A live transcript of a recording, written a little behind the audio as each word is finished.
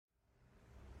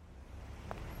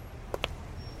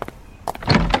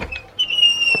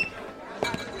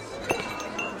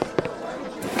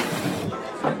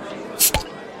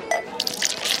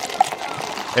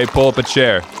Hey, pull up a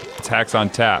chair. It's Hacks on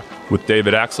Tap with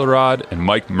David Axelrod and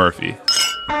Mike Murphy.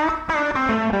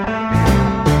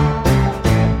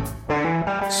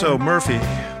 So, Murphy,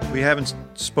 we haven't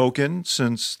spoken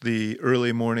since the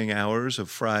early morning hours of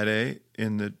Friday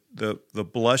in the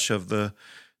blush of the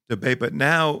debate. But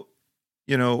now,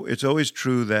 you know, it's always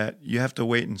true that you have to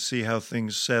wait and see how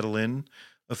things settle in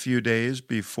a few days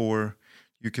before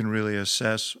you can really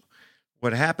assess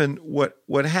what happened.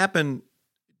 What happened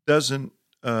doesn't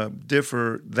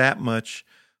differ that much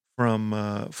from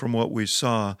what we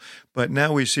saw, but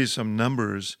now we see some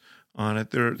numbers on it.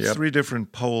 There are three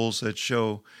different polls that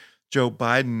show Joe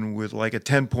Biden with like a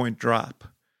 10-point drop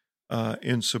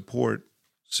in support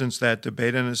since that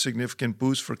debate, and a significant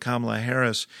boost for Kamala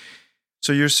Harris.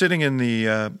 So you're sitting in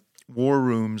the war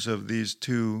rooms of these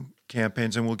two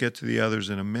campaigns, and we'll get to the others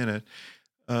in a minute.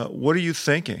 What are you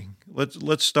thinking?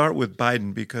 Let's start with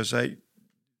Biden, because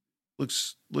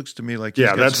looks to me like he's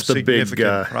got some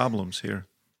significant problems here.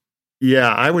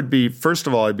 Yeah, first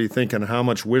of all, I'd be thinking, how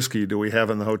much whiskey do we have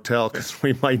in the hotel? Because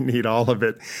we might need all of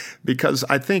it. Because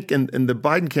I think in the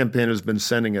Biden campaign has been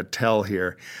sending a tell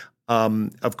here.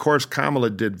 Of course, Kamala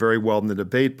did very well in the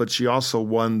debate, but she also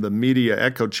won the media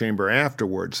echo chamber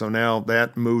afterwards. So now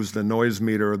that moves the noise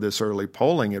meter of this early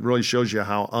polling. It really shows you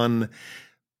how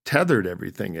untethered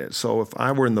everything is. So if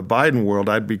I were in the Biden world,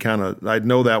 I'd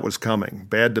know that was coming.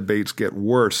 Bad debates get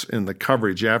worse in the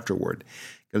coverage afterward,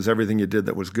 because everything you did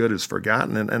that was good is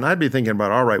forgotten. And I'd be thinking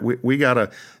about, all right, we got to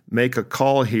make a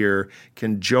call here.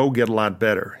 Can Joe get a lot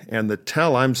better? And the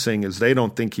tell I'm seeing is they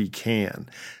don't think he can.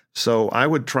 So I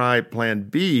would try plan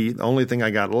B, the only thing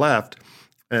I got left.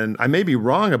 And I may be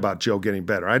wrong about Joe getting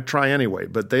better. I'd try anyway,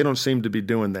 but they don't seem to be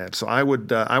doing that. So I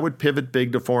would pivot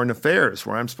big to foreign affairs,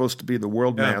 where I'm supposed to be the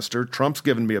world master. Trump's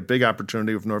given me a big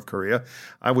opportunity with North Korea.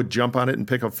 I would jump on it and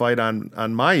pick a fight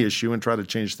on my issue and try to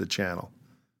change the channel.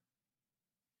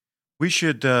 We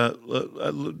should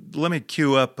let me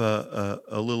cue up a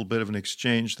little bit of an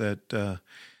exchange that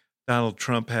Donald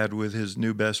Trump had with his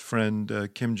new best friend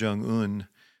Kim Jong-un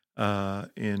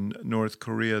in North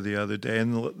Korea the other day,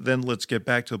 and then let's get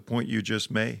back to the point you just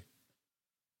made.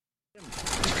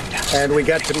 And we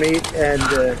got to meet, and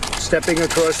stepping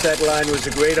across that line was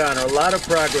a great honor. A lot of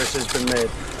progress has been made.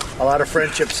 A lot of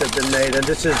friendships have been made, and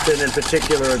this has been in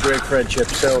particular a great friendship.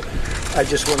 So I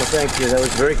just want to thank you. That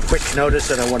was very quick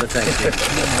notice, and I want to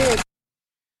thank you.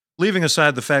 Leaving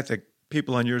aside the fact that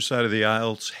people on your side of the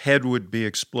aisle's head would be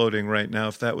exploding right now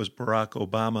if that was Barack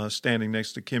Obama standing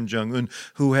next to Kim Jong-un,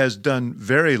 who has done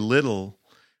very little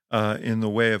in the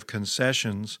way of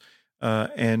concessions,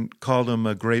 and called him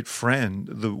a great friend,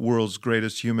 the world's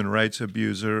greatest human rights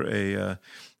abuser,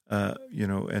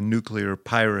 a nuclear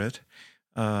pirate.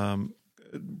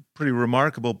 Pretty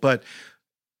remarkable. But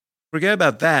forget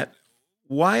about that.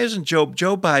 Why isn't Joe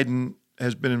Biden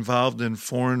has been involved in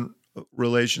foreign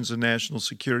relations and national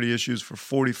security issues for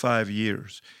 45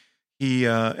 years.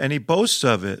 And he boasts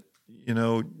of it,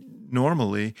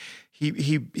 normally.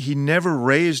 He never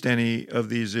raised any of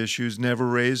these issues, never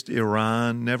raised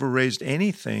Iran, never raised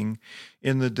anything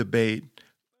in the debate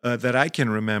that I can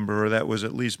remember, or that was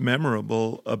at least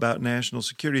memorable, about national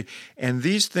security. And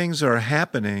these things are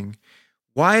happening.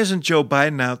 Why isn't Joe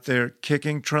Biden out there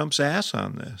kicking Trump's ass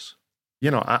on this?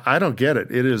 I don't get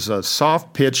it. It is a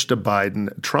soft pitch to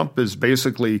Biden. Trump is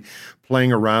basically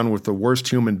playing around with the worst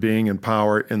human being in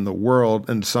power in the world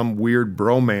in some weird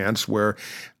bromance where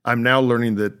I'm now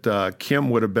learning that Kim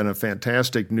would have been a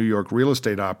fantastic New York real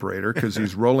estate operator, because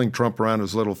he's rolling Trump around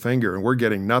his little finger, and we're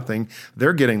getting nothing.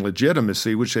 They're getting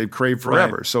legitimacy, which they've craved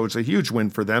forever. Right. So it's a huge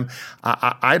win for them.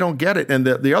 I don't get it. And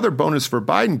the other bonus for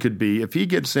Biden could be if he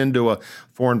gets into a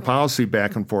foreign policy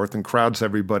back and forth and crowds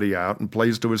everybody out and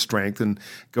plays to his strength and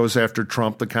goes after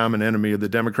Trump, the common enemy of the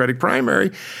Democratic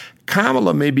primary,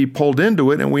 Kamala may be pulled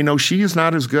into it, and we know she's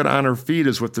not as good on her feet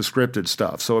as with the scripted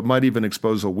stuff. So it might even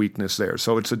expose a weakness there.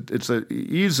 So it's a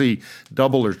easy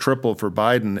double or triple for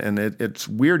Biden, and it's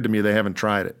weird to me they haven't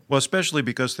tried it. Well, especially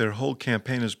because their whole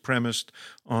campaign is premised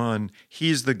on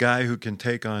he's the guy who can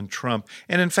take on Trump.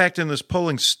 And in fact, in this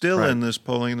polling, in the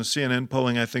CNN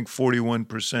polling, I think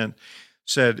 41%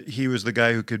 said he was the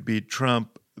guy who could beat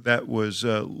Trump. That was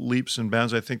leaps and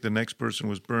bounds. I think the next person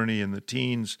was Bernie in the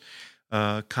teens.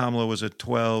 Kamala was at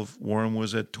 12. Warren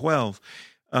was at 12.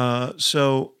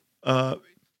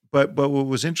 But what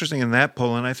was interesting in that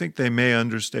poll, and I think they may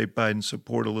understate Biden's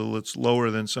support a little, it's lower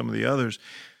than some of the others.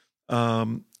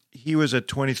 He was at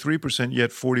 23%,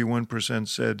 yet 41%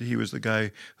 said he was the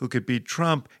guy who could beat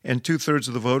Trump, and 2/3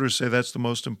 of the voters say that's the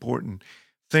most important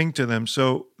thing to them.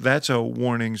 So that's a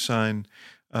warning sign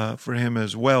for him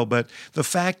as well. But the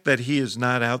fact that he is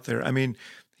not out there, I mean,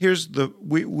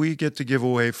 we get to give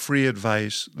away free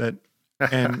advice that,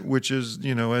 and which is,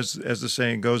 as the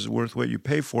saying goes, worth what you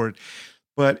pay for it.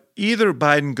 But either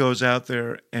Biden goes out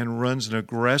there and runs an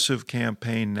aggressive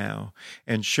campaign now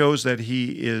and shows that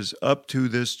he is up to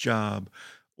this job,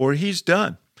 or he's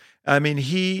done. I mean,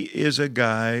 he is a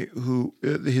guy who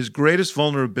his greatest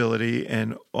vulnerability,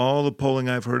 and all the polling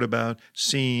I've heard about,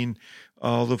 seen,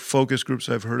 all the focus groups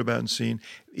I've heard about and seen,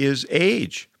 is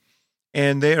age.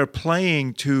 And they are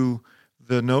playing to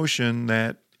the notion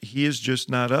that he is just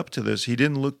not up to this. He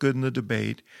didn't look good in the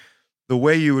debate. The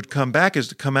way you would come back is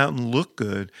to come out and look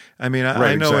good. I mean,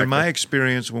 I know exactly. In my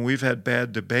experience, when we've had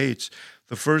bad debates,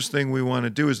 the first thing we want to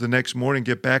do is the next morning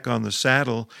get back on the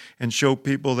saddle and show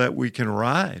people that we can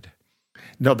ride.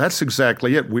 No, that's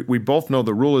exactly it. We both know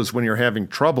the rule is when you're having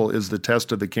trouble is the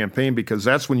test of the campaign, because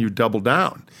that's when you double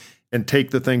down and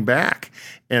take the thing back.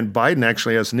 And Biden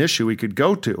actually has an issue he could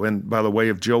go to. And by the way,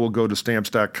 if Joe will go to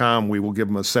stamps.com, we will give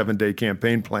him a 7-day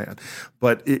campaign plan.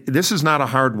 But this is not a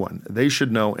hard one. They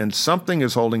should know. And something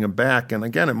is holding him back. And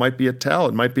again, it might be a tell.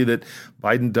 It might be that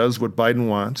Biden does what Biden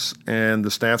wants and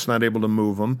the staff's not able to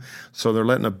move him. So they're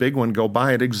letting a big one go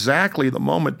by at exactly the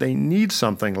moment they need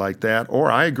something like that.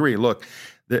 Or I agree. Look,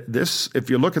 this, if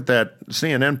you look at that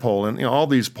CNN poll, and all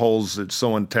these polls, it's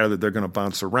so untethered, they're going to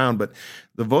bounce around, but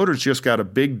the voters just got a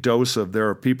big dose of there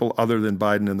are people other than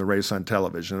Biden in the race on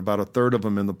television. About a third of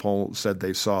them in the poll said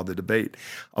they saw the debate.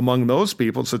 Among those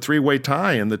people, it's a 3-way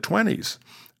tie in the 20s.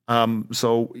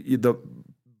 So the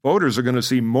voters are going to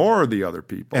see more of the other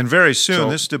people. And very soon,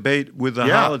 this debate with the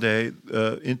holiday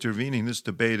intervening, this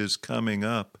debate is coming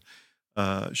up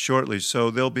shortly.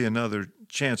 So there'll be another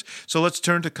chance. So let's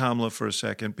turn to Kamala for a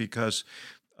second, because,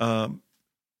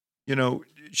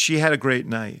 she had a great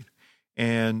night,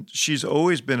 and she's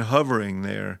always been hovering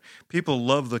there. People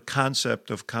love the concept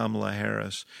of Kamala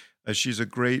Harris. She's a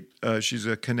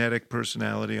kinetic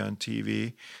personality on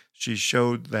TV. She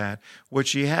showed that. What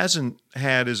she hasn't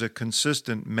had is a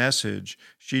consistent message.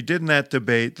 She did in that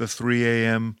debate, the 3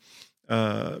 a.m.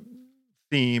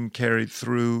 Theme carried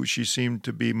through. She seemed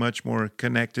to be much more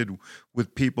connected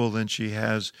with people than she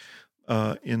has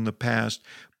in the past.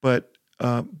 But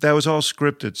that was all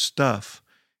scripted stuff.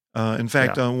 In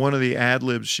fact, on one of the ad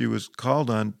libs she was called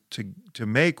on to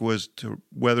make was to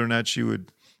whether or not she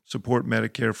would support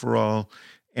Medicare for all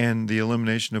and the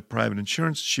elimination of private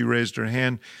insurance. She raised her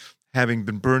hand, having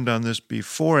been burned on this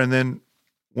before, and then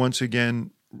once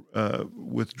again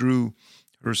withdrew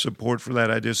her support for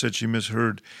that idea, said she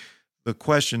misheard the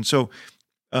question. So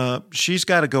she's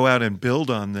got to go out and build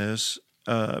on this,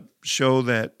 show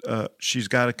that she's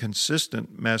got a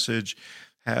consistent message,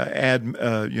 add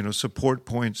support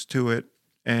points to it,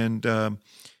 and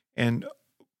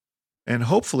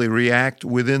hopefully react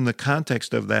within the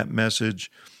context of that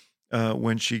message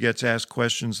when she gets asked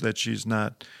questions that she's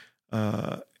not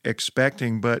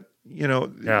expecting. But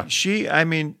she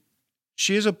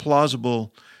is a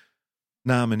plausible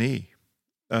nominee.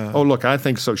 Look, I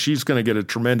think so. She's going to get a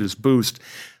tremendous boost,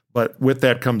 but with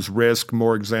that comes risk,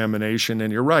 more examination.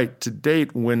 And you're right, to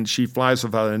date, when she flies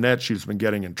without a net, she's been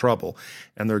getting in trouble.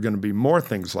 And there are going to be more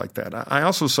things like that. I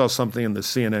also saw something in the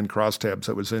CNN crosstabs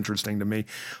that was interesting to me.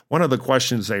 One of the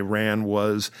questions they ran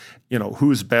was,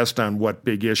 who's best on what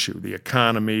big issue, the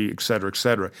economy, et cetera, et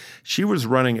cetera. She was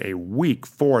running a weak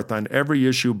fourth on every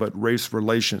issue but race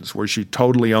relations, where she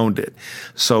totally owned it.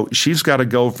 So she's got to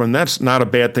go from, that's not a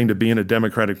bad thing to be in a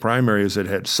Democratic primary as it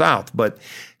heads south, but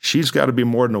she's got to be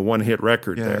more than a one-hit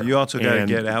record there. You also got to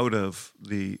get out of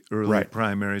the early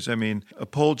primaries. I mean, a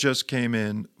poll just came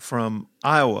in from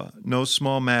Iowa, no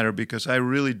small matter, because I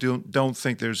really don't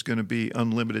think there's going to be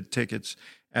unlimited tickets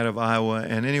out of Iowa,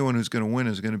 and anyone who's going to win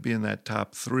is going to be in that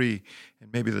top 3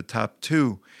 and maybe the top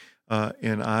 2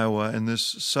 in Iowa. And this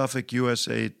Suffolk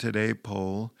USA Today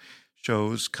poll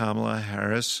shows Kamala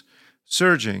Harris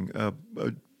surging.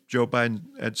 Joe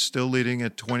Biden still leading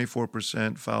at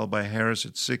 24%, followed by Harris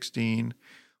at 16%,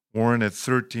 Warren at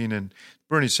 13%, and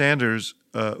Bernie Sanders,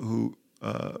 who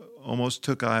almost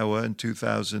took Iowa in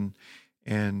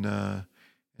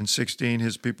 2016,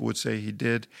 his people would say he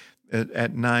did,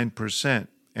 at 9%.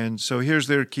 And so here's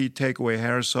their key takeaway.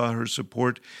 Harris saw her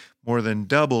support more than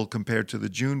double compared to the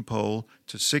June poll,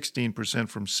 to 16%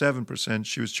 from 7%.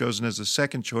 She was chosen as the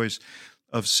second choice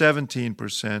of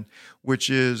 17%, which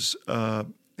is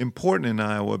important in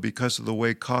Iowa because of the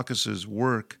way caucuses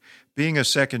work. Being a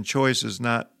second choice is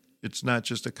not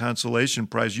just a consolation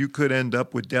prize. You could end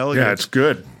up with delegates. Yeah, it's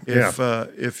good.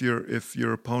 If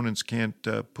your opponents can't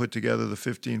put together the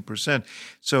 15%.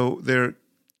 So their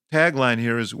tagline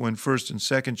here is, when first and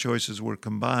second choices were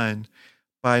combined,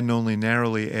 Biden only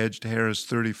narrowly edged Harris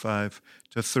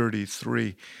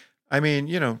 35-33. I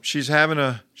mean, she's having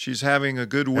a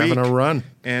good week, having a run,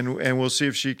 and we'll see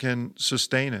if she can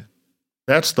sustain it.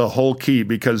 That's the whole key,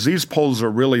 because these polls are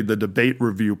really the debate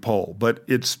review poll, but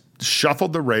it's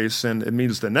shuffled the race, and it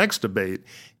means the next debate,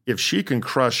 if she can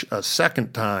crush a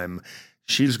second time,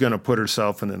 she's going to put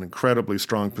herself in an incredibly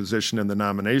strong position in the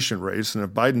nomination race. And if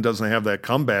Biden doesn't have that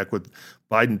comeback with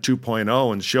Biden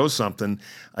 2.0 and show something,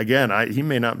 again, he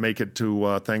may not make it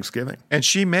to Thanksgiving. And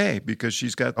she may, because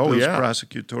she's got those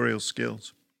prosecutorial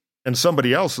skills. And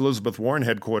somebody else, Elizabeth Warren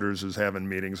headquarters, is having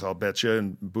meetings, I'll bet you,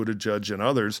 and Buttigieg and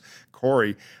others,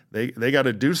 Corey, they got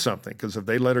to do something, because if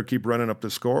they let her keep running up the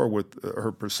score with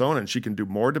her persona, and she can do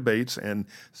more debates and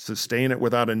sustain it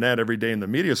without a net every day in the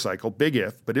media cycle, big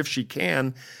if, but if she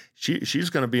can, she's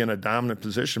going to be in a dominant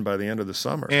position by the end of the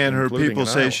summer. And her people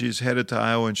say she's headed to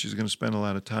Iowa and she's going to spend a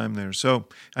lot of time there. So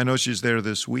I know she's there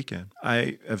this weekend.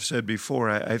 I have said before,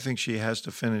 I think she has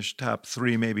to finish top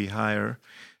 3, maybe higher,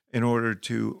 in order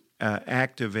to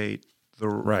activate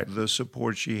the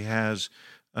support she has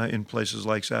in places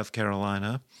like South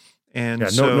Carolina. And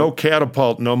no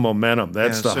catapult, no momentum.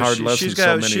 That's the hard lesson.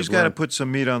 She's got to put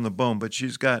some meat on the bone, but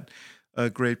she's got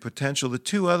great potential. The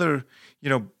two other,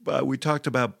 we talked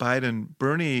about Biden.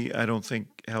 Bernie, I don't think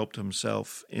helped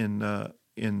himself in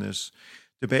this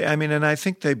debate. I mean, and I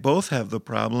think they both have the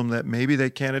problem that maybe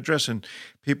they can't address. And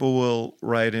people will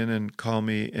write in and call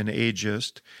me an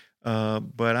ageist.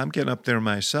 But I'm getting up there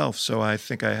myself, so I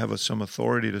think I have some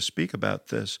authority to speak about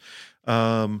this.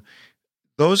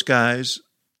 Those guys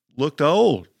looked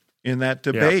old in that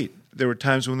debate. Yeah. There were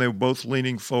times when they were both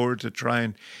leaning forward to try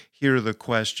and hear the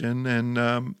question, and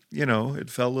it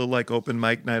felt a little like open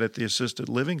mic night at the assisted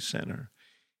living center.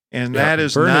 And that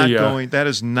is that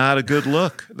is not a good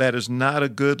look. That is not a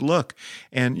good look.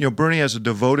 And, Bernie has a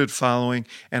devoted following,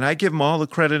 and I give him all the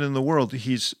credit in the world.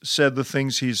 He's said the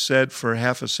things he's said for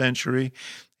half a century.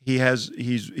 He's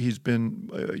been,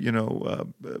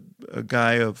 a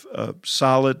guy of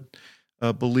solid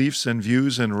beliefs and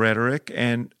views and rhetoric,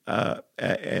 and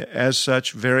as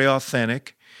such, very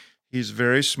authentic. He's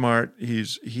very smart.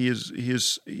 He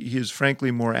is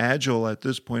frankly more agile at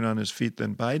this point on his feet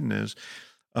than Biden is.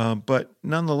 But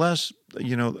nonetheless,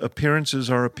 appearances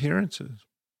are appearances.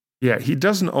 Yeah, he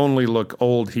doesn't only look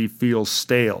old, he feels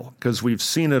stale, because we've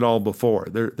seen it all before.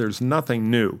 There's nothing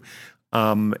new.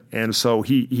 And so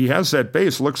he has that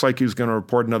base. Looks like he's going to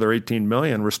report another 18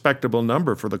 million, respectable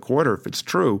number for the quarter if it's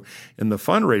true in the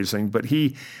fundraising. But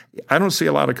I don't see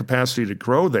a lot of capacity to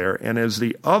grow there. And as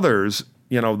the others,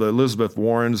 the Elizabeth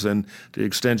Warrens, and to the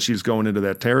extent she's going into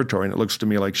that territory, and it looks to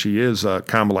me like she is,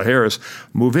 Kamala Harris,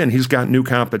 move in. He's got new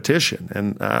competition,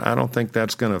 and I don't think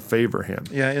that's going to favor him.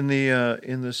 Yeah, in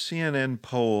the CNN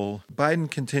poll, Biden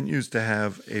continues to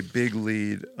have a big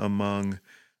lead among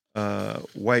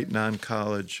white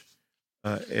non-college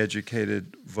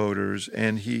educated voters,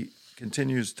 and he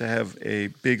continues to have a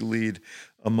big lead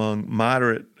among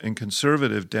moderate and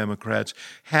conservative Democrats,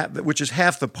 which is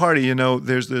half the party.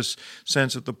 There's this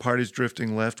sense that the party's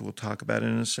drifting left. We'll talk about it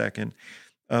in a second.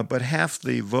 But half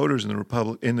the voters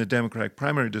in the Democratic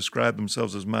primary describe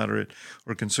themselves as moderate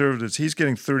or conservatives. He's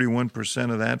getting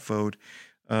 31% of that vote,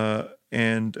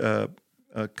 and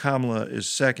Kamala is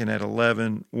second at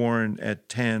 11, Warren at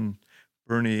 10,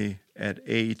 Bernie at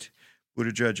 8,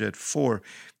 Buttigieg at 4.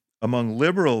 Among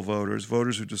liberal voters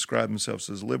who describe themselves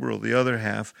as liberal, the other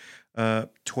half,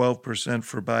 12%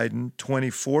 for Biden,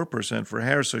 24% for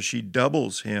Harris, so she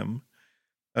doubles him,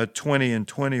 20 and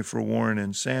 20 for Warren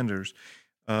and Sanders.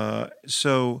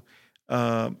 So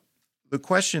the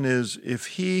question is, if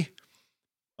he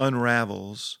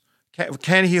unravels,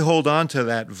 can he hold on to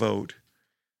that vote?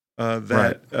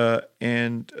 The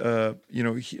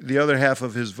other half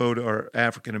of his vote are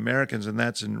African Americans, and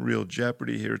that's in real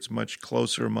jeopardy here. It's much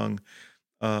closer among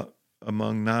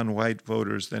non-white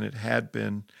voters than it had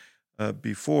been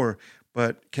before.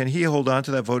 But can he hold on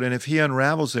to that vote? And if he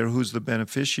unravels there, who's the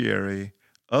beneficiary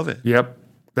of it? Yep.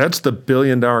 That's the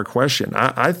billion-dollar question.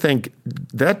 I think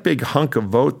that big hunk of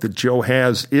vote that Joe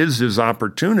has is his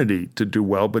opportunity to do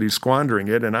well, but he's squandering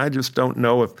it. And I just don't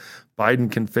know if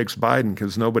Biden can fix Biden,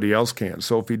 because nobody else can.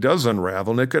 So if he does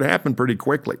unravel, and it could happen pretty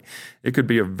quickly, it could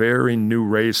be a very new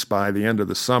race by the end of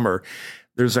the summer.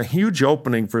 There's a huge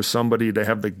opening for somebody to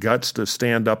have the guts to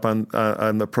stand up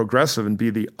on the progressive and be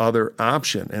the other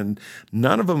option. And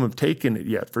none of them have taken it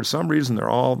yet. For some reason, they're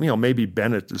all, maybe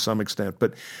Bennett to some extent,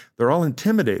 but they're all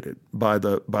intimidated by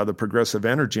the progressive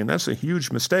energy. And that's a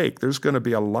huge mistake. There's going to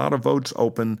be a lot of votes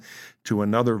open to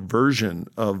another version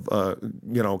of,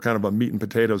 kind of a meat and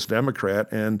potatoes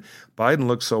Democrat. And Biden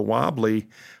looks so wobbly.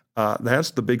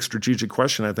 That's the big strategic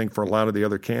question, I think, for a lot of the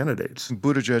other candidates.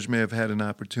 Buttigieg may have had an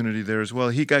opportunity there as well.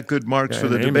 He got good marks for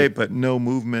the debate, but no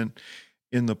movement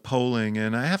in the polling.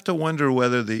 And I have to wonder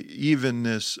whether the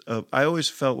evenness of, I always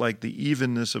felt like the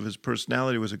evenness of his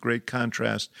personality was a great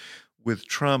contrast with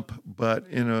Trump, but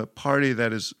in a party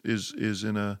that is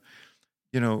in a,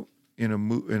 in a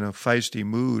feisty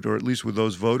mood, or at least with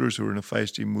those voters who are in a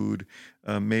feisty mood,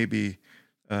 maybe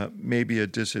a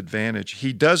disadvantage.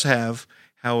 He does have,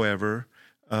 however,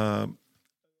 a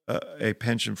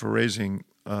penchant for raising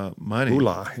money.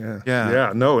 Moolah,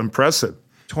 yeah. No, impressive.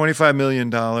 $25 million.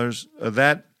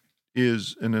 That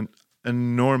is an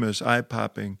enormous,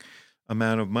 eye-popping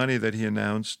amount of money that he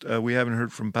announced. We haven't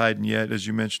heard from Biden yet. As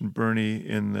you mentioned, Bernie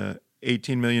in the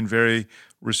 $18 million, very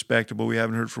respectable. We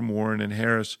haven't heard from Warren and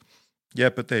Harris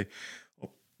yet, but they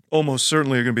almost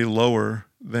certainly are going to be lower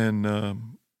than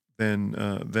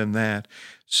that.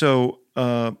 So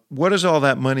what does all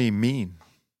that money mean?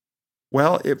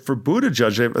 Well, for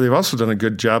Buttigieg, they've also done a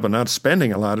good job of not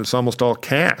spending a lot. It's almost all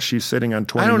cash. He's sitting on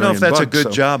 $20 million. I don't know if that's a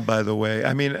good job, by the way.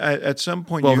 I mean, at some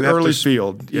point you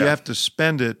have to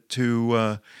spend it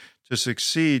to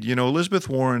succeed. Elizabeth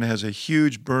Warren has a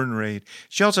huge burn rate.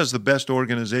 She also has the best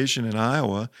organization in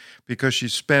Iowa because she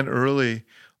spent early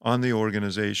on the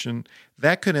organization.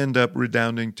 That could end up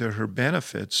redounding to her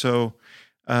benefit. So,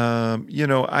 my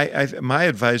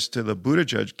advice to the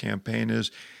Buttigieg campaign is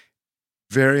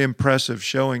very impressive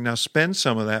showing. Now spend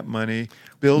some of that money,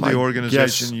 build the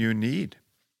organization you need.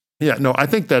 Yeah, no, I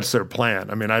think that's their plan.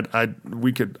 I mean,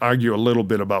 we could argue a little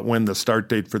bit about when the start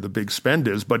date for the big spend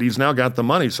is, but he's now got the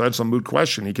money, so that's a moot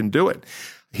question. He can do it.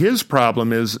 His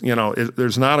problem is,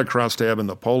 there's not a crosstab in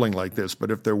the polling like this,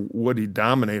 but if there would, he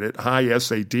dominate it. High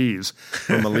SATs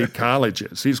from elite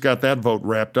colleges. He's got that vote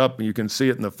wrapped up, and you can see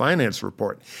it in the finance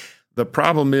report. The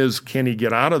problem is, can he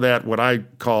get out of that, what I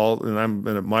call, and I'm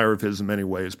an admirer of his in many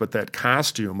ways, but that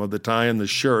costume of the tie and the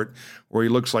shirt where he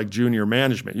looks like junior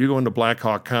management. You go into Black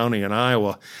Hawk County in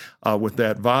Iowa with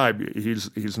that vibe,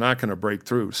 he's not going to break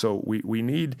through. So we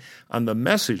need, on the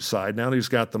message side, now that he's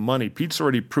got the money, Pete's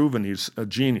already proven he's a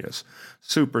genius,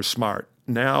 super smart.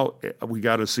 Now we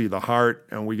got to see the heart,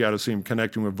 and we got to see him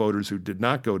connecting with voters who did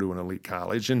not go to an elite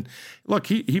college. And look,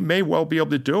 he may well be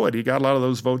able to do it. He got a lot of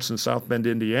those votes in South Bend,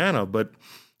 Indiana, but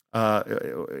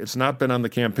it's not been on the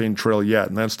campaign trail yet,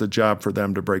 and that's the job for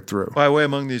them to break through. By the way,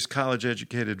 among these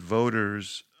college-educated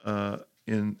voters, at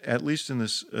least in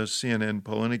this CNN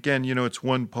poll, and again, it's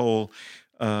one poll.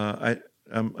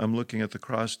 I'm looking at the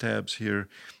crosstabs here.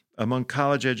 Among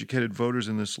college-educated voters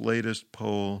in this latest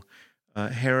poll,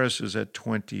 Harris is at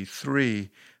 23,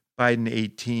 Biden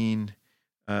 18,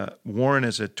 Warren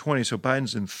is at 20. So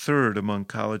Biden's in third among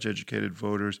college-educated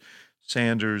voters,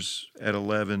 Sanders at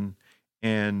 11,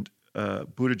 and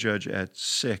Buttigieg at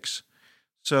 6.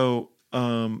 So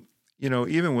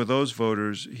even with those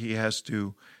voters, he has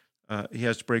to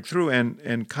break through.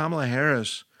 And Kamala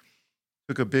Harris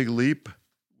took a big leap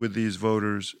with these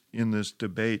voters in this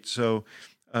debate. So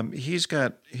he's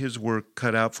got his work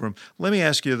cut out for him. Let me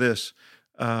ask you this.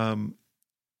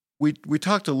 We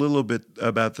talked a little bit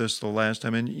about this the last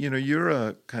time, and you're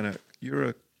a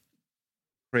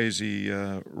crazy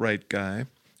right guy,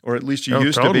 or at least you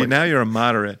used to be. Now you're a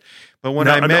moderate. But when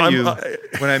I met you,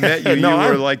 you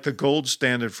were like the gold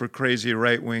standard for crazy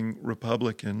right-wing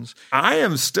Republicans. I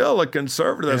am still a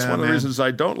conservative. That's one of the reasons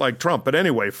I don't like Trump. But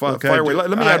anyway, fire away.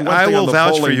 Let me add one thing. I will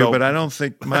vouch for you, though. But I don't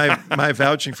think my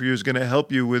vouching for you is going to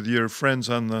help you with your friends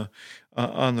on the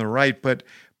right. But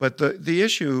the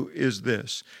issue is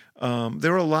this: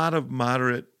 there are a lot of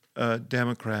moderate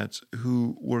Democrats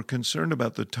who were concerned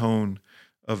about the tone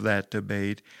of that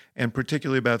debate, and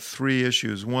particularly about three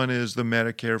issues. One is the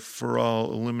Medicare for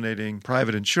All, eliminating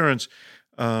private insurance.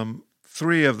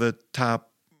 Three of the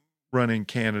top running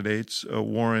candidates,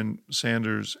 Warren,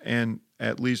 Sanders, and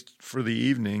at least for the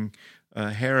evening,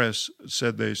 Harris,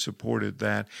 said they supported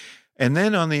that. And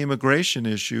then on the immigration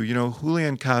issue,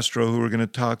 Julian Castro, who we're going to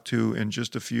talk to in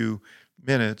just a few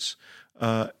minutes,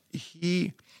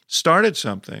 he started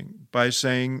something by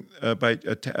saying,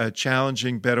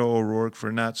 challenging Beto O'Rourke for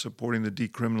not supporting the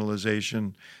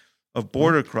decriminalization of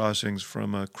border crossings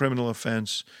from a criminal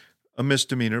offense, a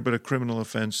misdemeanor, but a criminal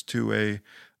offense, to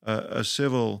a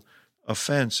civil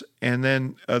offense. And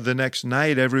then the next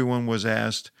night, everyone was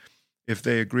asked if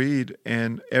they agreed,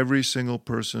 and every single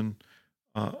person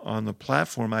on the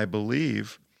platform, I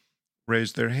believe,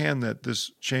 raised their hand that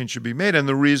this change should be made. And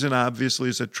the reason, obviously,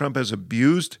 is that Trump has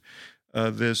abused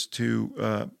this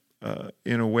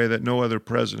in a way that no other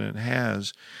president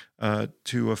has,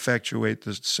 to effectuate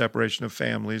the separation of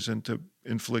families and to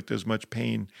inflict as much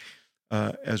pain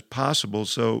as possible.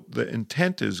 So the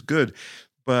intent is good,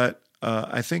 but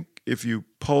I think if you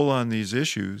poll on these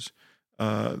issues,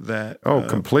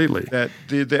 completely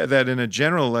that in a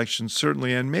general election,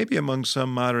 certainly, and maybe among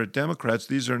some moderate Democrats,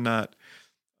 these are not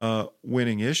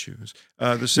winning issues.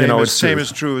 The same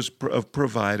is true of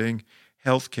providing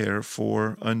health care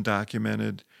for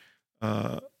undocumented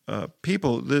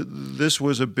people. This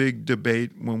was a big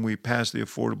debate when we passed the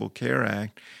Affordable Care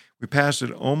Act. We passed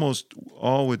it almost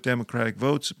all with Democratic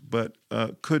votes, but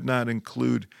could not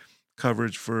include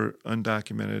coverage for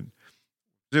undocumented.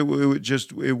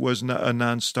 It was not a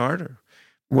non-starter.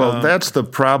 Well, that's the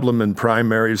problem in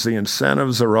primaries. The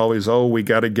incentives are always, we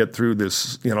got to get through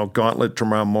this, gauntlet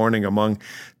tomorrow morning among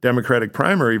Democratic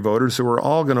primary voters who are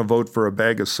all going to vote for a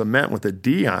bag of cement with a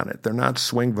D on it. They're not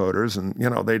swing voters, and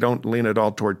they don't lean at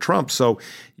all toward Trump. So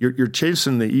you're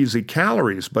chasing the easy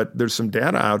calories. But there's some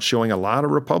data out showing a lot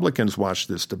of Republicans watch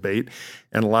this debate,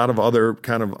 and a lot of other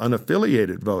kind of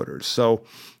unaffiliated voters. So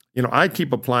I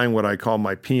keep applying what I call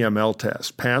my PML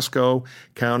test. Pasco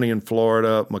County in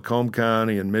Florida, Macomb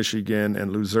County in Michigan,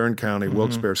 and Luzerne County,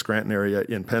 Wilkes-Barre, Scranton area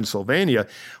in Pennsylvania,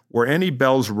 where any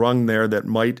bells rung there that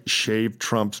might shave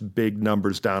Trump's big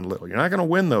numbers down a little. You're not going to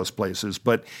win those places,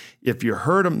 but if you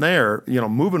heard them there,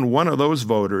 moving one of those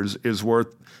voters is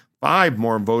worth 5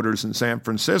 more voters in San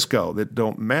Francisco that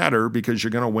don't matter because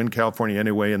you're going to win California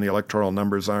anyway, and the electoral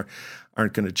numbers aren't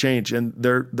going to change. And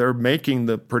they're making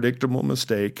the predictable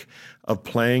mistake of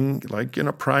playing like in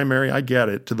a primary, I get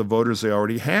it, to the voters they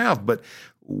already have. But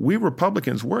we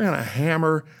Republicans, we're going to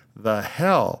hammer the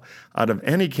hell out of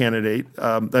any candidate.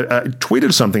 I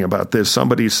tweeted something about this.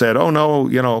 Somebody said, oh,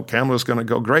 no, Kamala's going to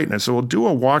go great. And I said, well, do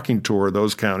a walking tour of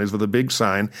those counties with a big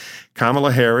sign,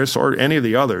 Kamala Harris or any of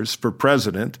the others for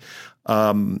president,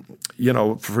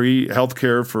 free health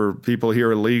care for people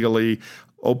here illegally,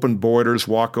 open borders,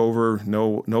 walk over,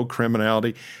 no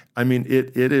criminality. I mean,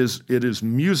 it is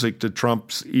music to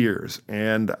Trump's ears.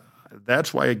 And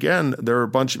that's why, again, there are a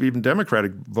bunch of even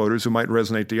Democratic voters who might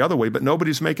resonate the other way, but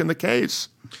nobody's making the case.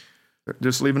 They're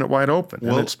just leaving it wide open,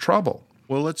 and it's trouble.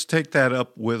 Well, let's take that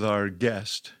up with our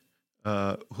guest,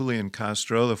 Julian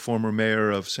Castro, the former mayor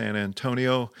of San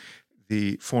Antonio,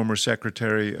 the former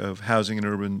Secretary of Housing and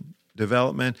Urban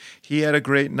Development. He had a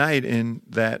great night in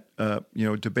that,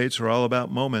 debates are all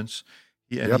about moments.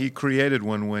 He created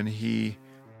one when he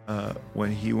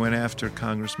went after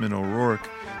Congressman O'Rourke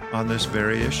on this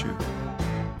very issue.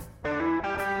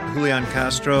 Julian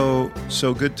Castro,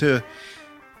 so good to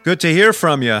hear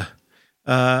from you.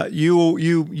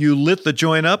 You lit the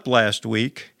joint up last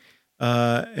week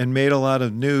and made a lot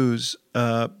of news.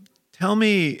 Tell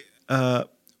me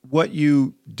what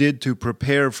you did to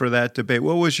prepare for that debate.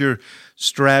 What was your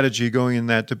strategy going in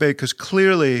that debate? Because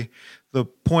clearly the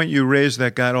point you raised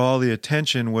that got all the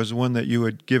attention was one that you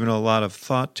had given a lot of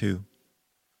thought to.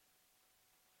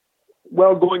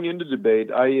 Well, going into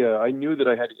debate, I knew that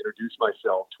I had to introduce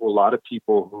myself to a lot of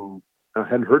people who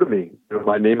hadn't heard of me.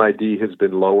 My name ID has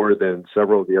been lower than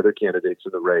several of the other candidates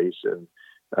in the race, and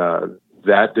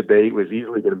that debate was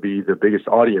easily going to be the biggest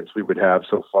audience we would have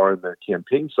so far in the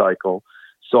campaign cycle.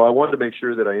 So I wanted to make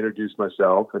sure that I introduced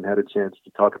myself and had a chance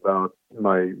to talk about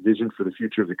my vision for the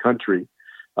future of the country.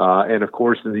 And of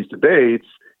course, in these debates,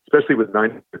 especially with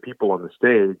 90 people on the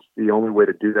stage, the only way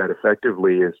to do that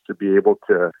effectively is to be able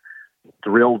to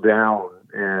drill down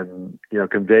and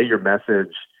convey your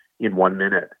message in 1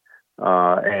 minute.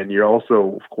 And you're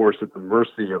also, of course, at the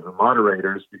mercy of the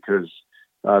moderators because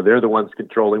they're the ones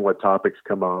controlling what topics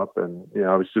come up. And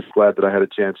I was just glad that I had a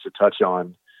chance to touch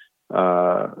on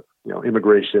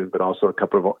immigration, but also a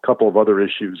couple of other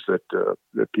issues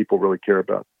that people really care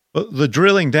about. Well, the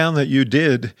drilling down that you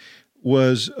did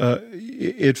was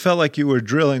it felt like you were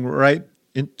drilling right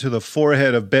into the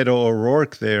forehead of Beto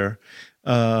O'Rourke there.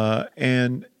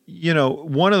 And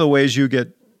one of the ways you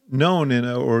get known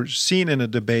or seen in a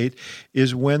debate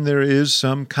is when there is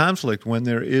some conflict, when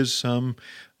there is some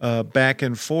back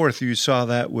and forth. You saw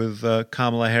that with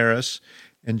Kamala Harris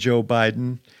and Joe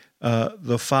Biden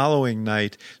the following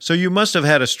night. So you must have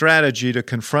had a strategy to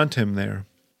confront him there.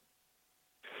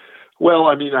 Well,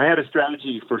 I mean, I had a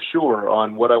strategy for sure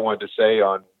on what I wanted to say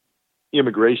on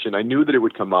immigration. I knew that it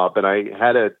would come up, and I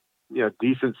had a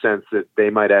decent sense that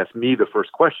they might ask me the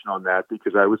first question on that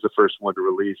because I was the first one to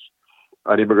release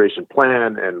an immigration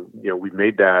plan, and we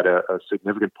made that a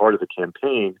significant part of the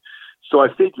campaign. So I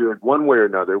figured one way or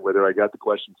another, whether I got the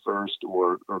question first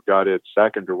or got it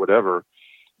second or whatever,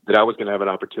 that I was going to have an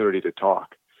opportunity to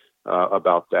talk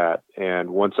about that.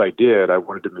 And once I did, I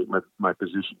wanted to make my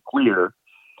position clear.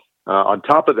 On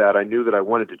top of that, I knew that I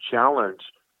wanted to challenge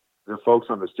the folks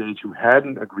on the stage who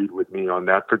hadn't agreed with me on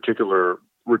that particular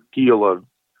repeal of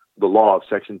the law of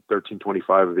Section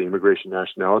 1325 of the Immigration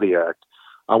Nationality Act,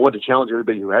 I want to challenge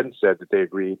everybody who hadn't said that they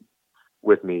agreed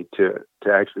with me to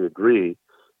actually agree.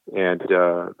 And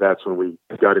that's when we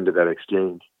got into that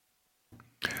exchange.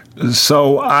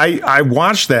 So I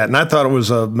watched that, and I thought it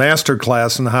was a master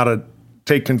class in how to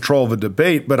take control of a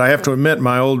debate. But I have to admit,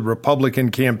 my old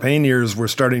Republican campaign years were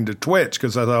starting to twitch,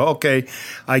 because I thought, okay,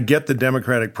 I get the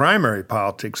Democratic primary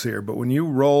politics here, but when you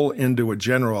roll into a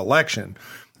general election,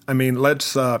 I mean,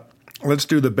 let's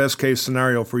do the best case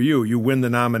scenario for you. You win the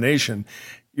nomination.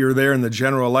 You're there in the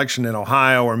general election in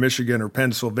Ohio or Michigan or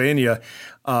Pennsylvania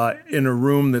in a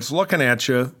room that's looking at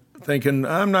you thinking,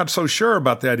 I'm not so sure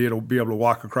about the idea to be able to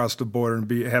walk across the border and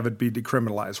have it be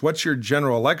decriminalized. What's your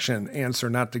general election answer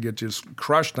not to get just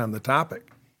crushed on the topic?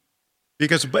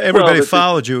 Because everybody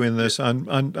followed you in this. On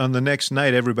the next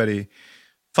night, everybody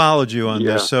followed you on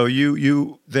this. So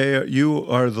you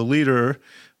are the leader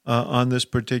on this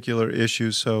particular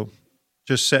issue. So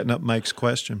just setting up Mike's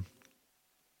question.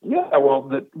 Yeah, well,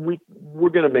 we're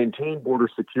going to maintain border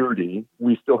security.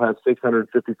 We still have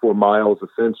 654 miles of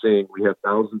fencing. We have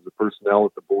thousands of personnel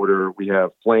at the border. We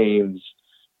have planes,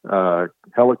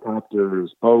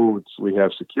 helicopters, boats. We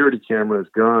have security cameras,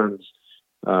 guns.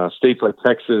 States like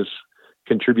Texas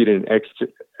contributed an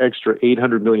extra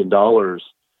 $800 million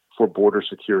for border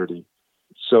security.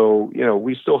 So,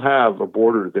 we still have a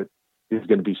border that is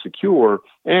going to be secure.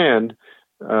 And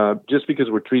just because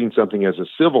we're treating something as a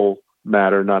civil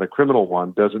matter, not a criminal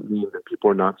one, doesn't mean that people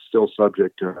are not still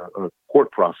subject to a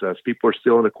court process. People are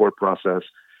still in a court process.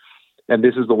 And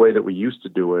this is the way that we used to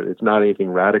do it. It's not anything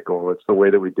radical. It's the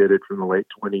way that we did it from the late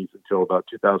 20s until about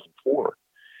 2004.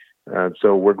 And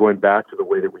so we're going back to the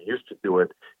way that we used to do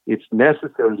it. It's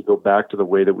necessary to go back to the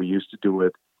way that we used to do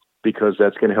it, because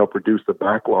that's going to help reduce the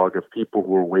backlog of people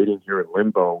who are waiting here in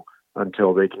limbo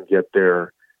until they can get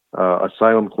their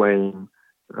asylum claim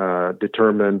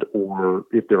determined, or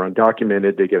if they're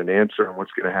undocumented, they get an answer on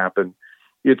what's going to happen.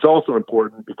 It's also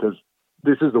important because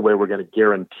this is the way we're going to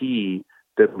guarantee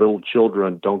that little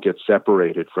children don't get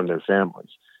separated from their families.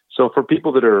 So for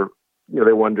people that are,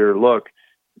 they wonder, look,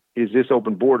 is this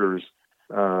open borders?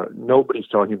 Nobody's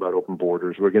talking about open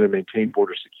borders. We're going to maintain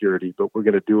border security, but we're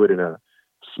going to do it in a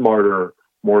smarter,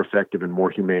 more effective, and more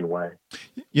humane way.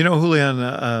 Julian,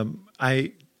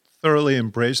 I thoroughly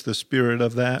embrace the spirit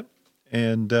of that.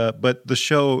 And but the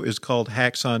show is called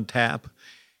Hacks on Tap,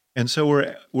 and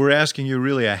so we're asking you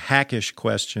really a hackish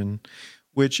question,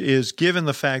 which is, given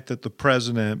the fact that the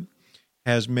president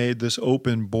has made this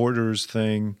open borders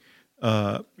thing,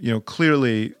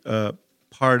 clearly a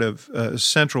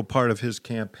central part of his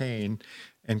campaign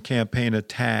and campaign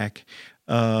attack.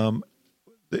 It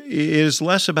is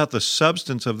less about the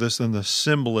substance of this than the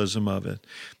symbolism of it,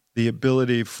 the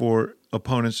ability for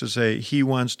opponents to say he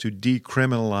wants to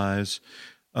decriminalize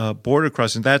border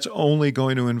crossing. That's only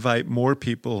going to invite more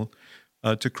people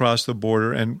to cross the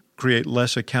border and create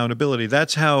less accountability.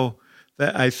 That's how,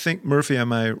 I think, Murphy,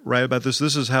 am I right about this?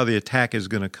 This is how the attack is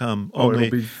going to come, only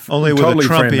with a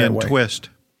Trumpian twist.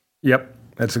 Yep,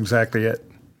 that's exactly it.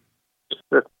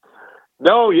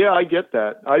 No, yeah, I get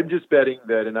that. I'm just betting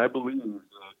that, and I believe that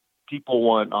people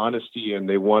want honesty and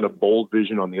they want a bold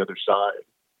vision on the other side,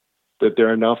 that there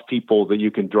are enough people that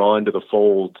you can draw into the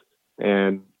fold,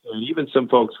 and even some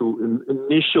folks who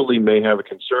initially may have a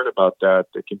concern about that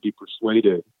can be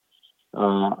persuaded.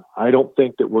 I don't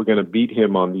think that we're going to beat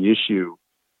him on the issue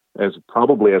as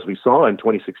we saw in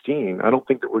 2016. I don't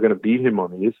think that we're going to beat him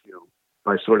on the issue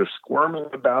by sort of squirming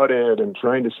about it and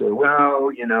trying to say,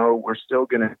 well, we're still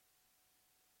going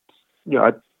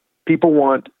to, people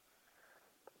want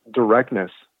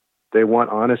directness. They want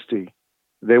honesty.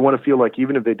 They want to feel like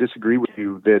even if they disagree with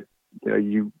you, that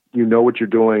you know what you're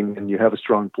doing and you have a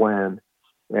strong plan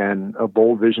and a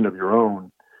bold vision of your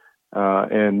own.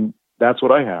 And that's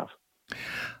what I have.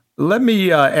 Let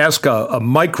me ask a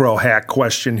micro hack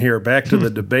question here, back to the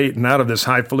debate and out of this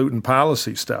highfalutin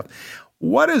policy stuff.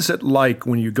 What is it like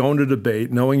when you go into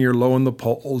debate, knowing you're low in the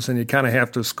polls and you kind of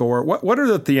have to score? What are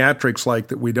the theatrics like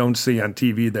that we don't see on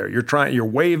TV there? You're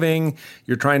waving,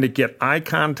 you're trying to get eye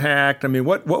contact. I mean,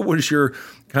 what was your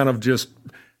kind of just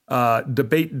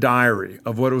debate diary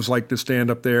of what it was like to stand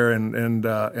up there and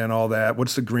all that?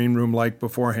 What's the green room like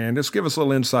beforehand? Just give us a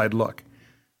little inside look.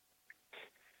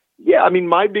 Yeah, I mean,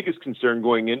 my biggest concern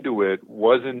going into it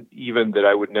wasn't even that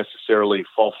I would necessarily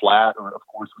fall flat. Or, of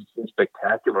course, we've seen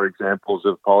spectacular examples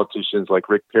of politicians like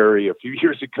Rick Perry a few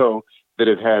years ago that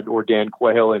have had, or Dan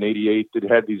Quayle in '88, that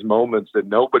had these moments that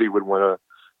nobody would want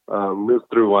to live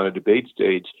through on a debate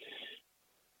stage.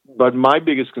 But my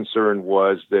biggest concern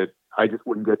was that I just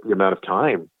wouldn't get the amount of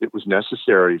time that was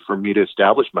necessary for me to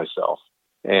establish myself.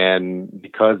 And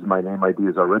because my name ID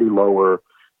is already lower,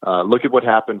 look at what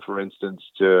happened, for instance,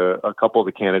 to a couple of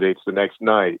the candidates the next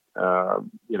night.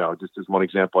 Just as one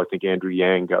example, I think Andrew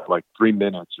Yang got like 3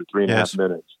 minutes or 3.5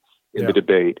 minutes in the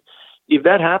debate. If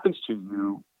that happens to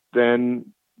you,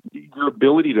 then your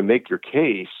ability to make your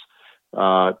case,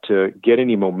 to get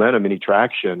any momentum, any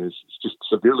traction is just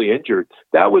severely injured.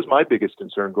 That was my biggest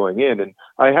concern going in. And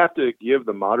I have to give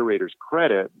the moderators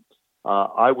credit.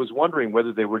 I was wondering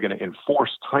whether they were going to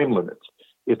enforce time limits.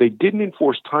 If they didn't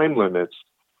enforce time limits,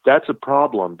 that's a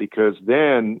problem, because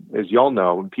then, as y'all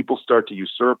know, when people start to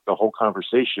usurp the whole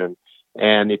conversation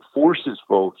and it forces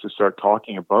folks to start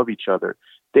talking above each other,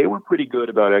 they were pretty good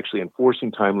about actually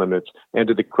enforcing time limits. And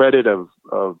to the credit of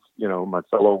my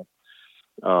fellow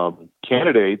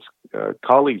candidates,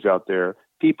 colleagues out there,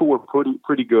 people were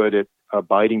pretty good at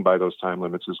abiding by those time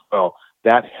limits as well.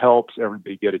 That helps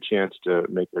everybody get a chance to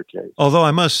make their case. Although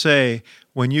I must say,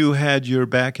 when you had your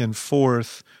back and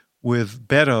forth with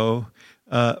Beto,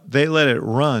 they let it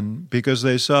run because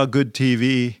they saw good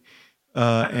TV,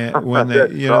 and when they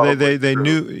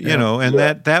knew,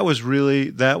 that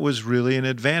was really an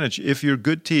advantage. If you're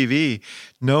good TV,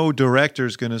 no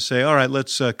director's going to say, "All right,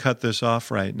 let's cut this off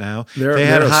right now." They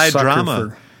had high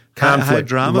drama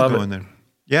going there.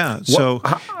 Yeah, so.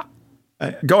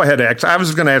 Go ahead, X. I was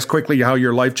just going to ask quickly how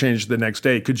your life changed the next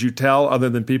day. Could you tell, other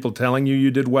than people telling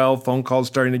you did well, phone calls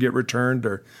starting to get returned,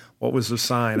 or what was the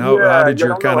sign? How did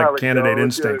your kind of candidate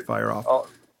instinct fire off?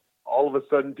 All of a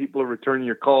sudden, people are returning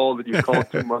your call that you called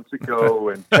 2 months ago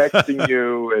and texting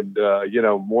you, and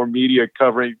more media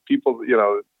covering people.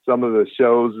 Some of the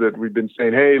shows that we've been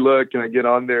saying, "Hey, look, can I get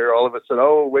on there?" All of a sudden,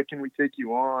 "Oh, when can we take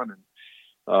you on?"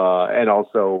 And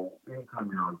also,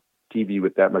 anytime you're on TV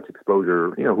with that much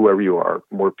exposure, whoever you are,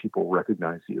 more people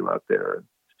recognize you out there.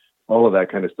 All of that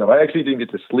kind of stuff. I actually didn't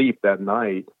get to sleep that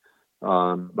night.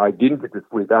 I didn't get to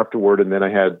sleep afterward, and then I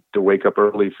had to wake up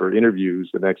early for interviews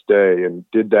the next day and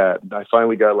did that. And I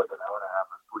finally got like an hour and a half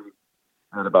of sleep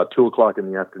at about 2:00 in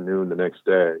the afternoon the next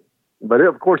day. But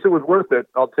of course, it was worth it.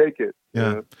 I'll take it.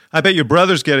 Yeah. I bet your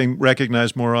brother's getting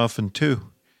recognized more often too.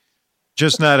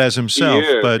 Just not as himself,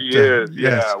 but yes.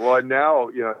 Yeah. Well, now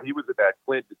he was at that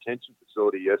Flint detention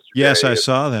facility yesterday. Yes, I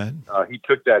saw that. He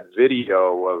took that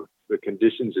video of the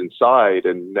conditions inside,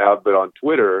 and but on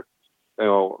Twitter,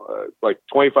 like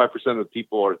 25% of the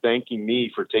people are thanking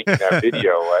me for taking that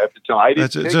video. I have to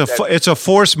tell. It's a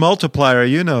force multiplier.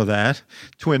 You know that,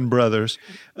 twin brothers.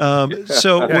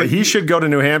 He should go to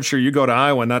New Hampshire. You go to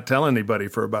Iowa, not tell anybody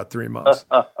for about 3 months.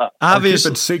 Obviously,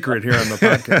 keep it secret here on the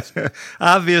podcast.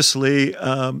 Obviously,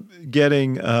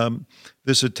 getting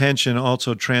this attention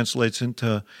also translates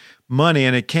into money,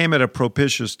 and it came at a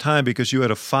propitious time because you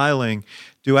had a filing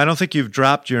due. I don't think you've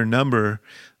dropped your number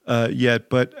yet,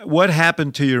 but what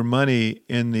happened to your money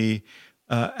in the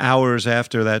hours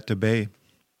after that debate?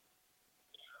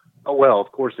 Oh, well,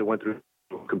 of course, it went through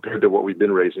compared to what we've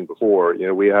been raising before.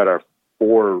 We had our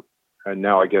 4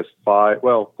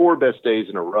 best days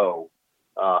in a row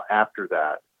after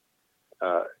that.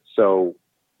 So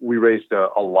we raised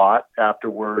a lot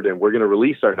afterward, and we're going to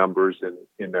release our numbers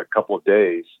in a couple of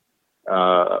days.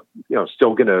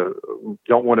 Still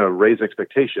don't want to raise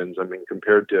expectations. I mean,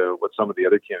 compared to what some of the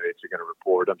other candidates are going to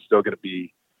report, I'm still going to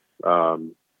be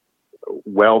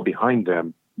well behind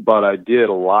them. But I did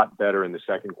a lot better in the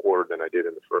second quarter than I did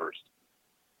in the first.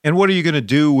 And what are you going to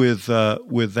do with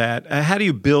that? How do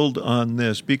you build on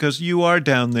this? Because you are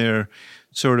down there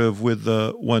sort of with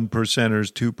the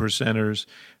 1%ers, 2%ers,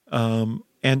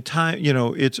 and time,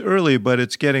 it's early, but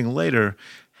it's getting later.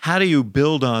 How do you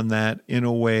build on that in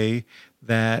a way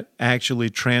that actually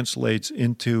translates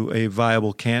into a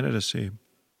viable candidacy?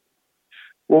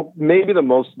 Well, maybe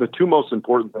the two most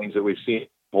important things that we've seen in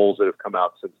polls that have come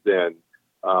out since then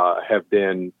have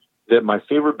been that my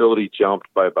favorability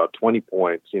jumped by about 20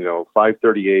 points.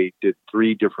 538 did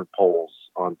 3 different polls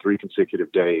on 3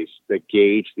 consecutive days that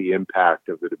gauged the impact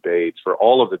of the debates for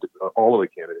all of the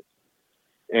candidates.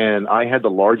 And I had the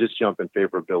largest jump in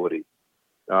favorability.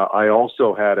 I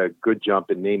also had a good jump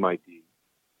in name ID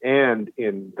and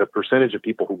in the percentage of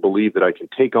people who believe that I can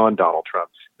take on Donald Trump.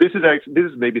 This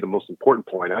is maybe the most important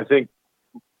point. I think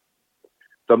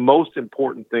the most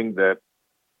important thing that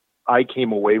I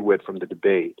came away with from the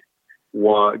debate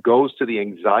goes to the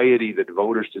anxiety that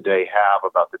voters today have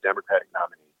about the Democratic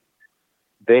nominee.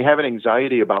 They have an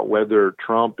anxiety about whether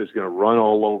Trump is going to run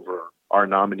all over our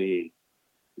nominee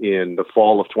in the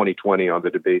fall of 2020 on the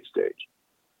debate stage.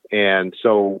 And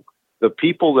so the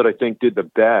people that I think did the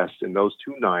best in those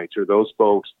 2 nights are those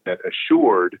folks that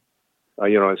assured,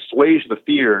 assuaged the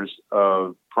fears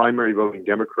of primary voting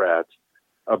Democrats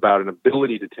about an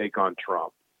ability to take on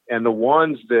Trump. And the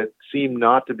ones that seem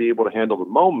not to be able to handle the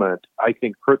moment, I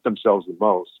think, hurt themselves the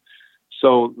most.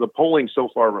 So the polling so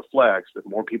far reflects that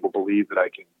more people believe that I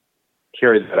can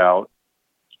carry that out.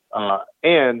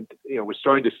 And we're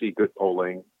starting to see good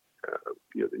polling.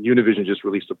 Univision just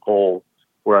released a poll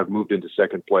where I've moved into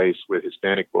second place with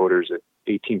Hispanic voters at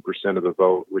 18% of the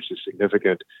vote, which is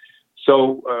significant.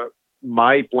 So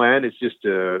my plan is just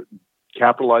to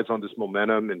capitalize on this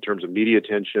momentum in terms of media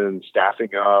attention,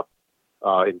 staffing up,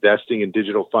 investing in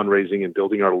digital fundraising and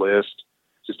building our list,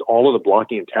 just all of the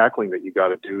blocking and tackling that you got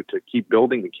to do to keep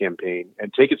building the campaign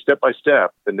and take it step by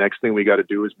step. The next thing we got to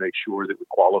do is make sure that we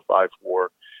qualify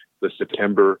for the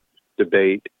September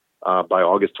debate. By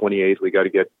August 28th, we got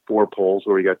to get 4 polls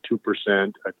where we got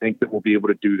 2%. I think that we'll be able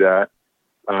to do that.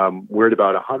 We're at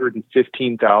about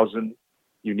 115,000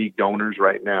 unique donors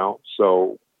right now.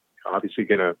 So obviously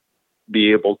going to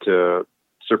be able to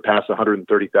surpass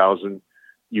 130,000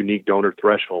 unique donor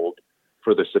threshold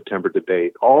for the September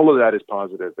debate. All of that is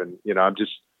positive. And,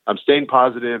 I'm staying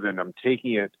positive, and I'm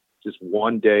taking it just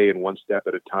one day and one step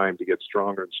at a time to get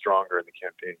stronger and stronger in the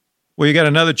campaign. Well, you got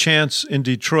another chance in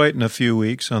Detroit in a few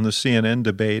weeks on the CNN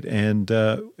debate, and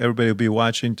everybody will be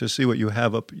watching to see what you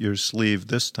have up your sleeve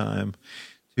this time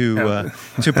to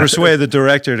persuade the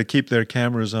director to keep their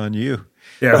cameras on you.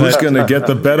 Yeah, who's going to get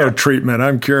the Beto treatment?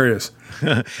 I'm curious.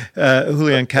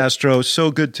 Julian Castro, so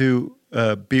good to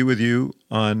be with you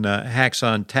on Hacks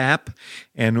on Tap,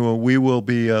 and we will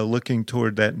be looking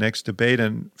toward that next debate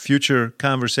and future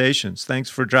conversations. Thanks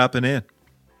for dropping in.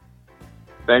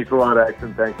 Thanks a lot, Ax,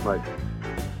 and thanks, Mike.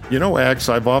 Ax,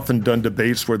 I've often done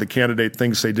debates where the candidate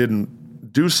thinks they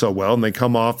didn't do so well, and they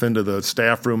come off into the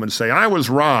staff room and say, I was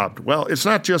robbed. Well, it's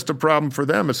not just a problem for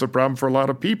them, it's a problem for a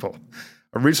lot of people.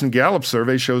 A recent Gallup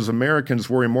survey shows Americans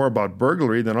worry more about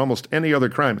burglary than almost any other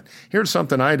crime. Here's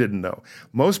something I didn't know.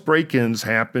 Most break-ins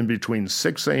happen between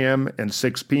 6 a.m. and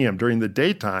 6 p.m. During the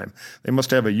daytime, they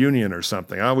must have a union or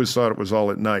something. I always thought it was all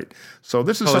at night. So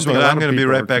this is something I'm going to be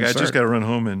right back. Concerned. I just got to run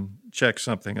home and check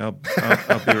something. I'll be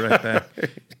right back.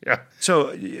 Yeah.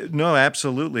 So, no,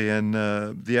 absolutely. And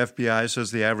the FBI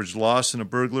says the average loss in a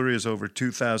burglary is over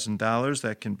 $2,000.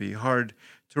 That can be hard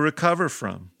to recover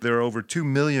from. There are over 2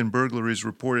 million burglaries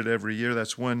reported every year.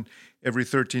 That's one every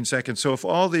 13 seconds. So if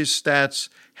all these stats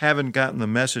haven't gotten the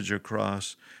message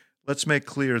across, let's make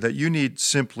clear that you need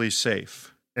Simply Safe.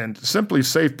 And Simply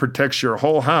Safe protects your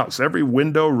whole house, every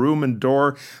window, room, and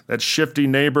door. That shifty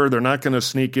neighbor, they're not going to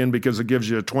sneak in because it gives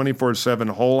you a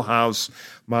 24/7 whole house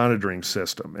monitoring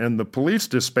system. And the police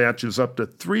dispatch is up to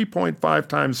 3.5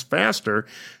 times faster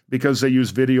because they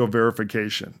use video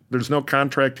verification. There's no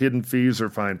contract hidden fees or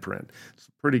fine print. It's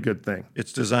a pretty good thing.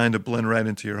 It's designed to blend right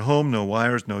into your home, no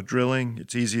wires, no drilling.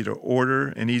 It's easy to order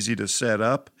and easy to set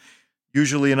up,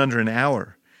 usually in under an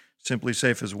hour. Simply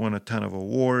Safe has won a ton of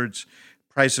awards.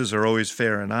 Prices are always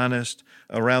fair and honest.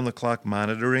 Around-the-clock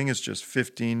monitoring is just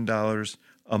 $15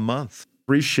 a month.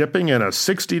 Free shipping and a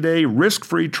 60-day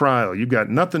risk-free trial. You've got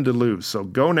nothing to lose. So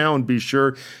go now and be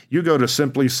sure you go to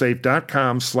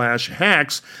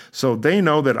simplysafe.com/hacks so they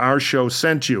know that our show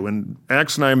sent you. And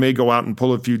Ax and I may go out and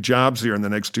pull a few jobs here in the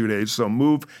next 2 days, so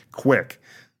move quick.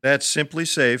 That's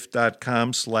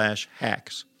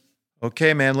simplysafe.com/hacks.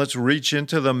 Okay, man, let's reach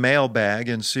into the mailbag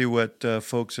and see what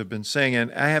folks have been saying.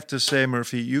 And I have to say,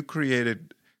 Murphy, you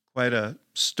created quite a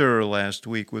stir last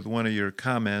week with one of your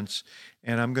comments,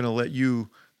 and I'm going to let you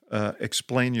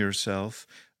explain yourself.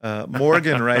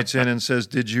 Morgan writes in and says,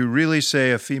 did you really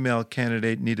say a female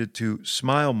candidate needed to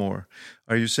smile more?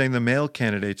 Are you saying the male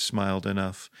candidate smiled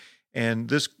enough? And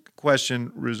this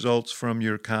question results from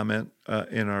your comment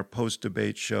in our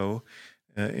post-debate show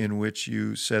in which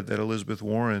you said that Elizabeth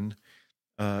Warren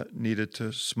needed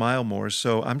to smile more.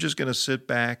 So I'm just going to sit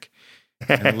back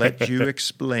and let you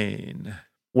explain.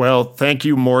 Well, thank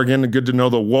you, Morgan. Good to know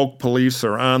the woke police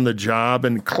are on the job,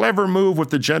 and clever move with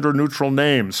the gender-neutral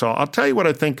name. So I'll tell you what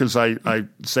I think, because I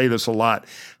say this a lot.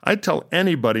 I tell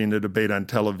anybody in a debate on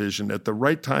television at the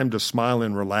right time to smile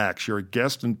and relax. You're a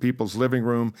guest in people's living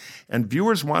room, and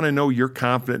viewers want to know you're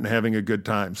confident and having a good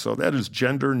time. So that is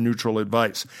gender-neutral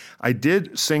advice. I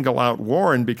did single out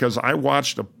Warren because I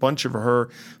watched a bunch of her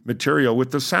material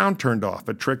with the sound turned off,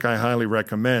 a trick I highly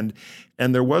recommend.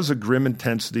 And there was a grim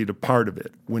intensity to part of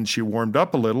it. When she warmed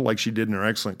up a little, like she did in her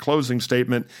excellent closing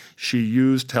statement, she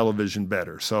used television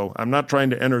better. So I'm not trying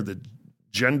to enter the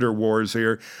gender wars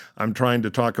here. I'm trying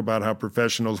to talk about how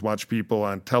professionals watch people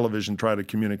on television try to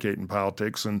communicate in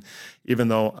politics. And even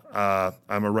though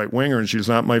I'm a right-winger and she's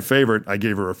not my favorite, I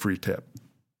gave her a free tip.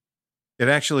 It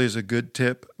actually is a good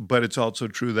tip, but it's also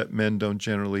true that men don't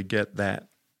generally get that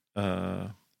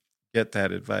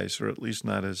advice, or at least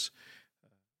not as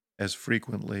as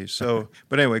frequently. So,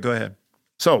 but anyway, go ahead.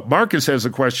 So Marcus has a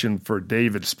question for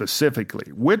David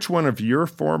specifically. Which one of your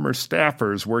former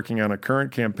staffers working on a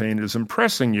current campaign is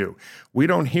impressing you? We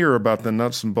don't hear about the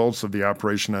nuts and bolts of the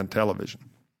operation on television.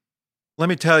 Let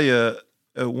me tell you,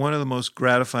 one of the most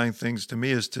gratifying things to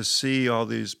me is to see all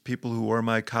these people who are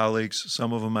my colleagues.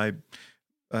 Some of them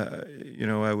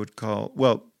I would call,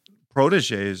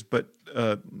 proteges, but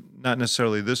not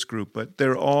necessarily this group, but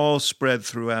they're all spread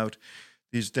throughout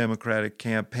these Democratic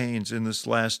campaigns. In this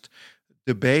last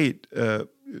debate,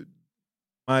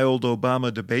 my old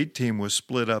Obama debate team was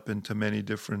split up into many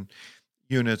different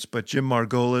units, but Jim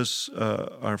Margolis,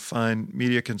 our fine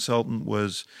media consultant,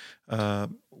 was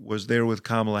there with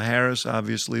Kamala Harris.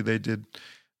 Obviously, they did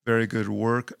very good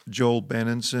work. Joel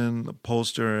Benenson, the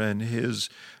pollster, and his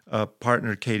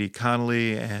partner Katie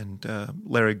Connolly and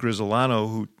Larry Grisolano,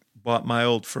 who bought my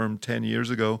old firm 10 years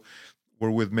ago,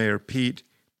 were with Mayor Pete,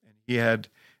 and he had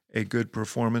a good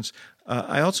performance.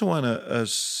 I also want to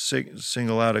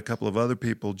single out a couple of other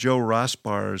people. Joe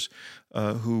Rossbars,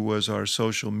 who was our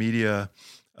social media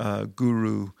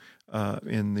guru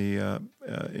in the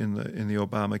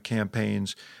Obama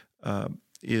campaigns,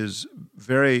 is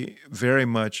very, very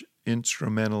much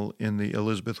instrumental in the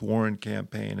Elizabeth Warren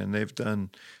campaign, and they've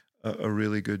done a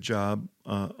really good job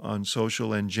on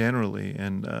social and generally.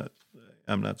 And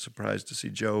I'm not surprised to see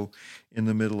Joe in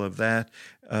the middle of that.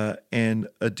 And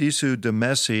Adisu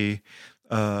Demesi,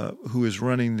 who is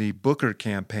running the Booker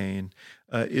campaign,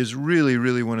 is really,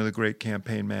 really one of the great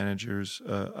campaign managers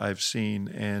I've seen.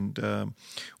 And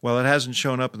while it hasn't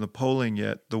shown up in the polling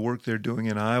yet, the work they're doing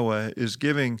in Iowa is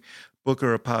giving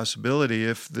Booker a possibility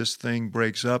if this thing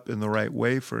breaks up in the right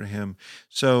way for him.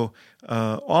 So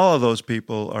all of those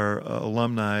people are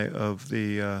alumni of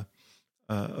the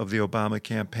Obama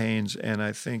campaigns, and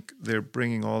I think they're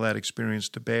bringing all that experience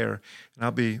to bear.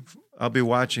 And I'll be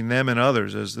watching them and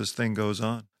others as this thing goes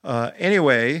on.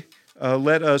 Anyway,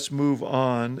 let us move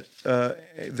on.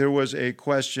 There was a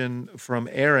question from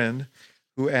Aaron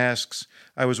who asks,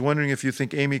 I was wondering if you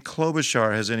think Amy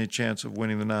Klobuchar has any chance of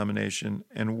winning the nomination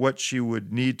and what she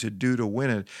would need to do to win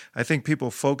it. I think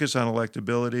people focus on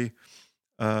electability.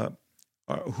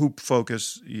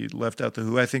 He left out the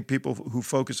who. I think people who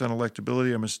focus on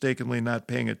electability are mistakenly not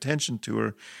paying attention to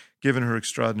her, given her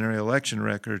extraordinary election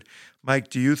record. Mike,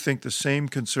 do you think the same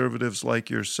conservatives like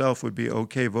yourself would be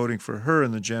okay voting for her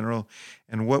in the general,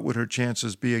 and what would her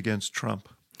chances be against Trump?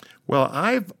 Well,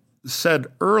 I've said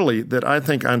early that I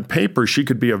think on paper she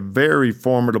could be a very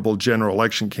formidable general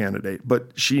election candidate,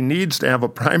 but she needs to have a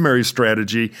primary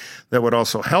strategy that would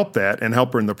also help that and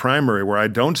help her in the primary, where I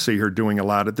don't see her doing a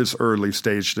lot at this early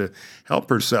stage to help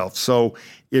herself. So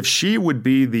if she would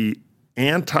be the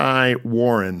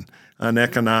anti-Warren on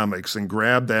economics and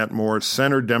grab that more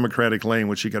center Democratic lane,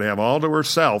 which she could have all to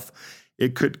herself,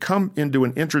 it could come into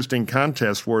an interesting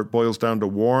contest where it boils down to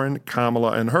Warren,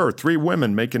 Kamala, and her, three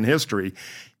women making history.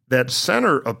 That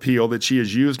center appeal that she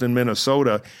has used in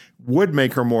Minnesota would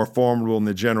make her more formidable in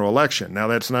the general election. Now,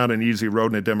 that's not an easy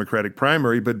road in a Democratic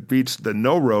primary, but beats the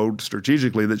no road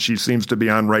strategically that she seems to be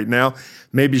on right now.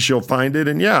 Maybe she'll find it.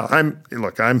 And yeah, I'm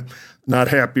not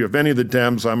happy with any of the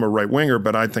Dems. I'm a right-winger,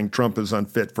 but I think Trump is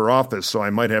unfit for office, so I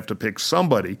might have to pick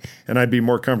somebody, and I'd be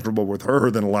more comfortable with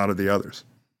her than a lot of the others.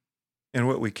 And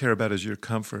what we care about is your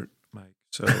comfort, Mike.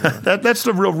 So that's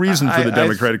the real reason for the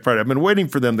Democratic Party. I've been waiting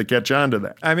for them to catch on to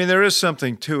that. I mean, there is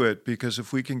something to it, because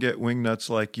if we can get wingnuts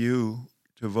like you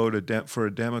to vote for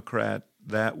a Democrat,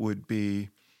 that would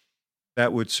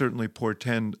certainly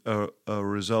portend a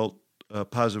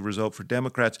positive result for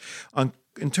Democrats.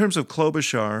 In terms of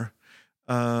Klobuchar,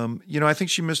 I think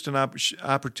she missed an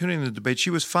opportunity in the debate. She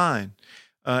was fine,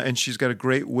 and she's got a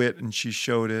great wit, and she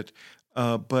showed it.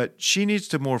 But she needs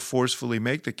to more forcefully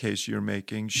make the case you're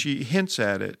making. She hints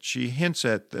at it. She hints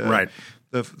at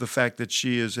the fact that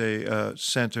she is a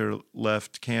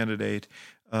center-left candidate,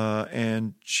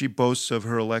 and she boasts of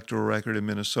her electoral record in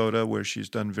Minnesota, where she's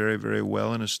done very, very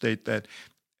well in a state that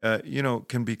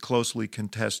can be closely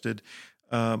contested.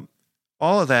 All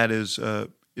of that is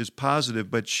positive,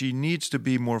 but she needs to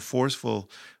be more forceful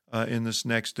in this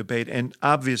next debate. And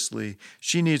obviously,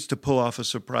 she needs to pull off a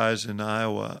surprise in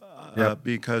Iowa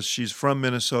because she's from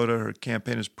Minnesota. Her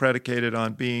campaign is predicated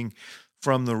on being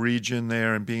from the region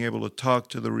there and being able to talk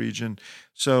to the region.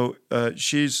 So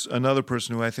she's another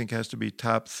person who I think has to be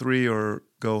top three or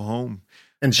go home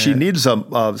And she needs her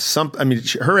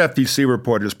FEC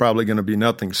report is probably going to be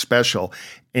nothing special,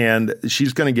 and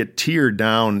she's going to get teared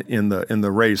down in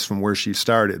the race from where she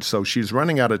started. So she's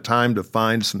running out of time to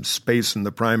find some space in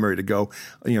the primary to go,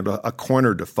 to a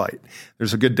corner to fight.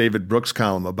 There's a good David Brooks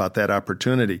column about that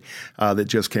opportunity that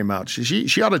just came out.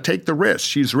 She ought to take the risk.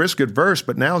 She's risk adverse,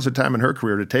 but now is the time in her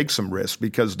career to take some risk,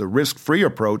 because the risk-free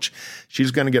approach, she's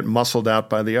going to get muscled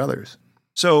out by the others.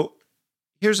 So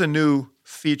here's a new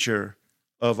feature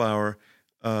of our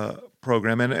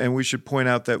program. And we should point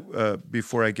out that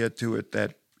before I get to it,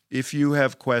 that if you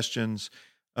have questions,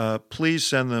 please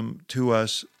send them to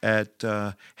us at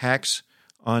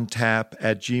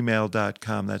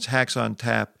hacksontap@gmail.com. That's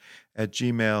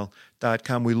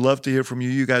hacksontap@gmail.com. We love to hear from you.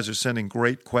 You guys are sending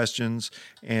great questions,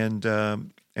 and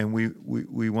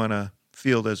we want to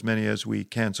field as many as we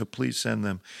can. So please send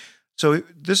them. So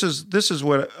this is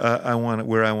what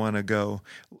where I want to go.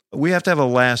 We have to have a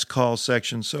last call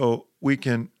section so we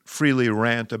can freely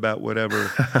rant about whatever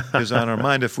is on our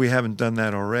mind if we haven't done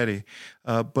that already.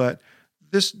 But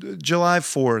this July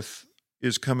 4th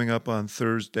is coming up on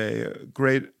Thursday. A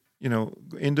great,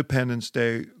 Independence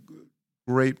Day,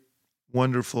 great,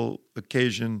 wonderful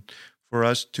occasion for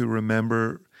us to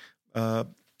remember,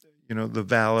 the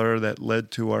valor that led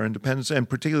to our independence, and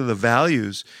particularly the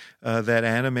values that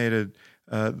animated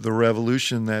the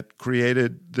revolution that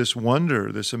created this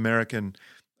wonder, this American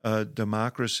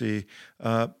democracy.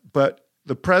 But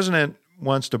the president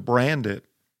wants to brand it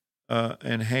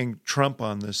and hang Trump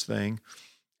on this thing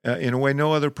in a way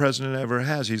no other president ever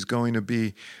has. He's going to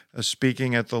be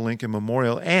speaking at the Lincoln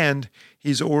Memorial, and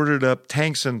he's ordered up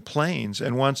tanks and planes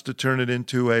and wants to turn it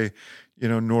into a,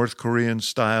 North Korean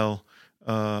style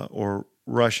or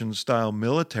Russian style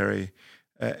military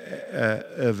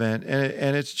event,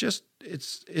 and it's just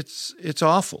it's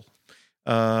awful.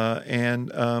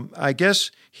 And I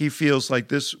guess he feels like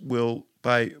this will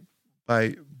by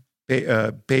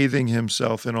bathing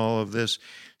himself in all of this,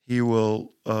 he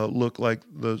will look like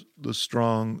the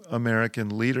strong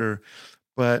American leader.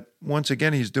 But once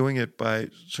again, he's doing it by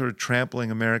sort of trampling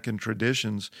American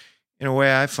traditions in a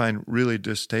way I find really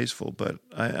distasteful. But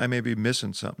I may be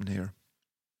missing something here.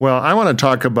 Well, I want to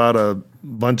talk about a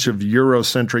bunch of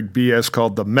Eurocentric BS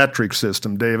called the metric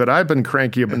system, David. I've been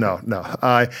cranky, but no,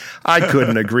 I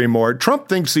couldn't agree more. Trump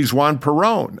thinks he's Juan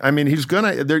Perón. I mean, he's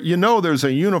going to, there's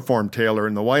a uniform tailor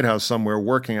in the White House somewhere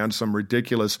working on some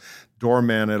ridiculous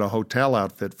doorman at a hotel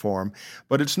outfit for him.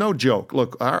 But it's no joke.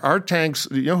 Look, our tanks,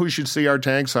 who should see our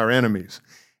tanks? Our enemies.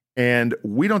 And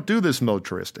we don't do this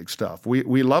militaristic stuff.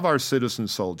 We love our citizen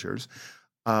soldiers.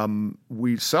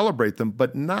 We celebrate them,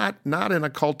 but not in a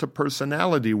cult of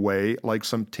personality way like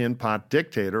some tin pot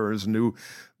dictator or his new,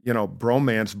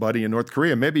 bromance buddy in North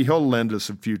Korea. Maybe he'll lend us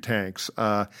a few tanks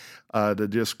to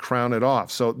just crown it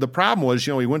off. So the problem was,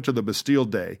 he went to the Bastille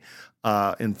Day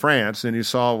in France, and he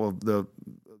saw the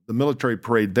military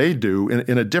parade they do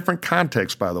in a different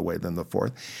context, by the way, than the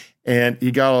 4th. And he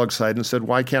got all excited and said,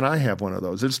 why can't I have one of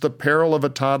those? It's the peril of a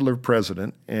toddler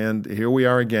president. And here we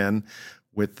are again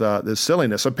with this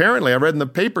silliness. Apparently, I read in the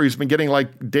paper he's been getting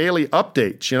like daily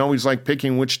updates. He's like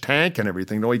picking which tank and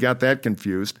everything. No, he got that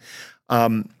confused.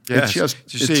 It's just,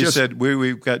 he said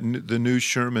we've got the new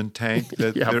Sherman tank.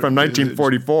 That from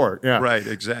 1944. Yeah, right,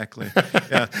 exactly.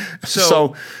 Yeah.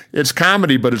 So it's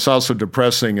comedy, but it's also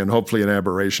depressing and hopefully an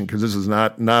aberration, because this is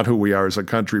not who we are as a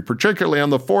country, particularly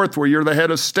on the 4th, where you're the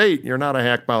head of state. You're not a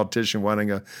hack politician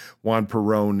wanting a Juan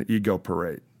Perón ego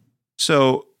parade.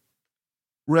 So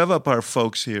rev up our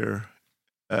folks here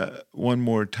one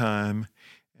more time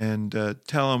and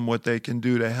tell them what they can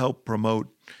do to help promote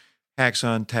Hacks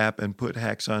on Tap and put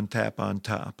Hacks on Tap on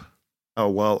top. Oh,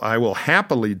 well, I will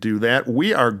happily do that.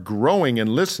 We are growing in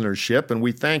listenership, and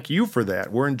we thank you for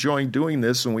that. We're enjoying doing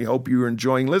this, and we hope you're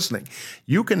enjoying listening.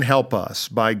 You can help us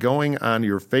by going on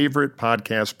your favorite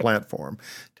podcast platform.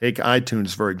 Take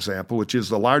iTunes, for example, which is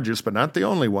the largest but not the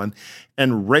only one,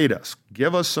 and rate us.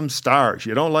 Give us some stars.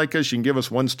 You don't like us, you can give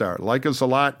us 1 star. Like us a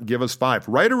lot, give us 5.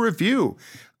 Write a review.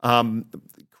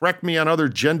 Correct me on other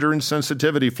gender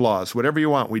insensitivity flaws, whatever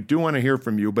you want. We do want to hear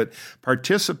from you, but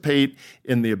participate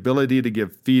in the ability to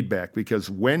give feedback, because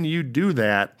when you do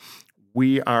that,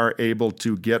 we are able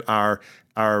to get our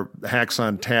Hacks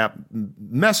on Tap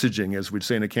messaging, as we'd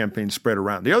say in a campaign, spread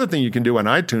around. The other thing you can do on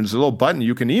iTunes is a little button.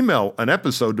 You can email an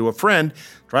episode to a friend,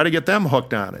 try to get them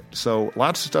hooked on it. So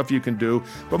lots of stuff you can do,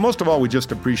 but most of all, we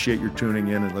just appreciate your tuning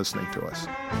in and listening to us.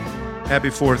 Happy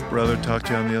 4th, brother. Talk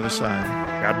to you on the other side.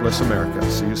 God bless America.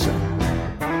 See you soon.